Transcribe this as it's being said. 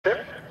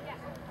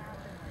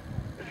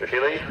Mr.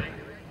 Shealy.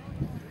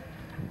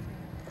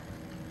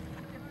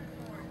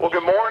 Well,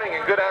 good morning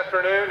and good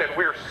afternoon, and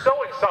we're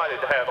so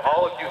excited to have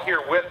all of you here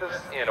with us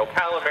in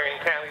Ocala, Marion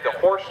County, the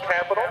horse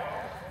capital.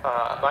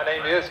 My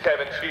name is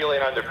Kevin Shealy,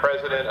 and I'm the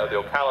president of the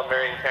Ocala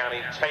Marion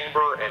County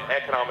Chamber and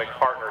Economic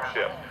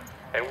Partnership.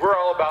 And we're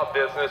all about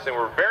business, and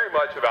we're very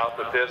much about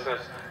the business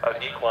of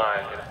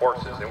equine and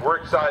horses, and we're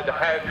excited to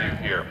have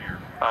you here.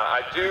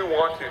 I do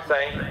want to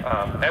thank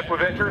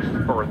Equiventures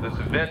for this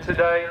event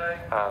today,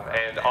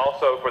 and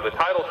also for the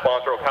title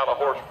sponsor, Ocala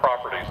Horse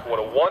Properties. What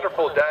a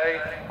wonderful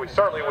day. We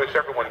certainly wish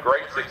everyone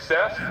great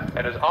success,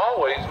 and as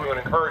always, we would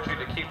encourage you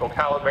to keep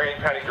Ocala Marion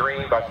County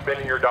green by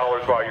spending your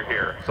dollars while you're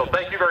here. So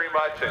thank you very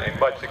much, and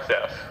much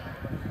success.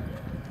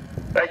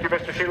 Thank you,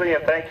 Mr. Shealy,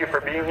 and thank you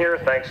for being here.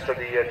 Thanks to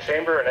the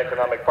Chamber and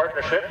Economic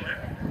Partnership,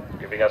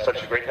 giving us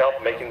such a great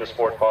help making the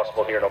sport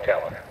possible here in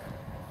Ocala.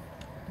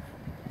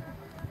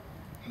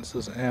 This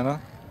is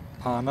Anna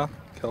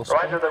Kjellstrom.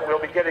 Reminder that we'll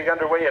be getting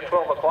underway at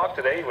 12 o'clock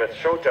today with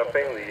show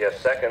jumping, the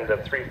second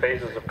of 3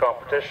 phases of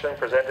competition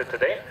presented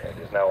today. It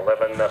is now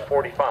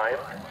 11:45.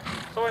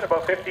 So in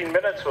about 15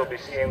 minutes, we'll be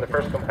seeing the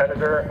first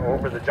competitor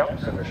over the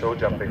jumps in the show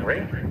jumping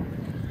ring.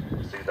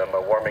 You'll see them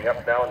warming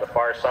up now on the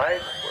far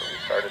side, where we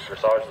started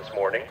dressage this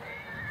morning.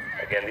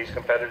 Again, these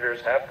competitors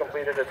have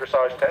completed a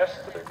dressage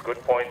test. Their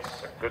good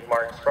points, good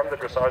marks from the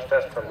dressage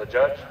test from the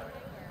judge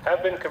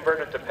have been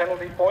converted to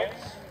penalty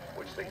points,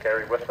 which they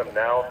carry with them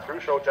now through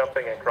show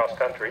jumping and cross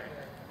country.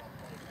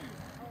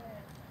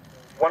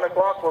 1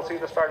 o'clock, we'll see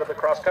the start of the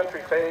cross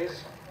country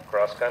phase.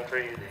 Cross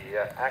country, the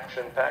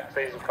action-packed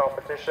phase of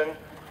competition,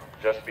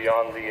 just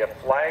beyond the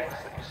flags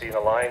that you see in a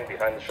line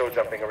behind the show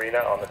jumping arena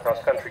on the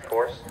cross country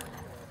course.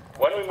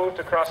 When we move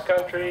to cross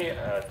country,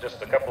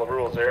 just a couple of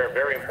rules there.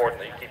 Very important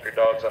that you keep your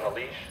dogs on a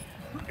leash.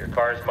 Your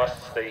cars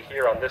must stay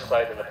here on this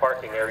side in the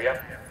parking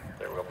area.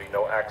 There will be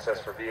no access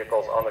for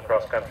vehicles on the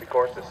cross-country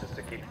course. This is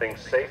to keep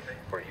things safe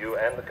for you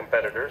and the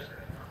competitors.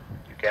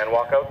 You can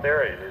walk out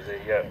there. It is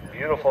a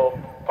beautiful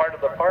part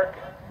of the park.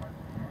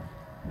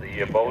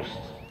 The most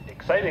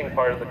exciting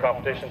part of the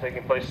competition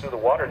taking place through the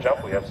water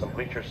jump. We have some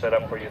bleachers set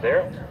up for you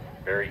there.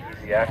 Very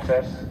easy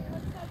access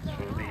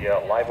through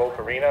the Live Oak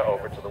Arena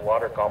over to the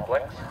water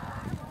complex.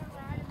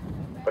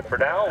 But for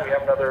now, we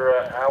have another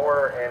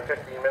hour and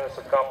 15 minutes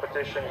of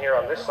competition here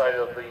on this side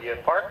of the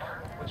park,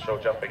 with show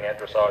jumping and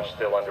dressage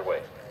still underway.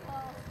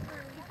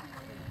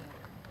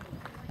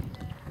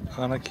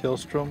 Anna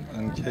Kjellstrom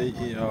and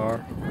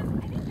KER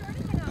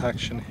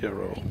Action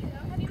Hero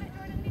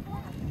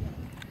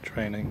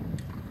training.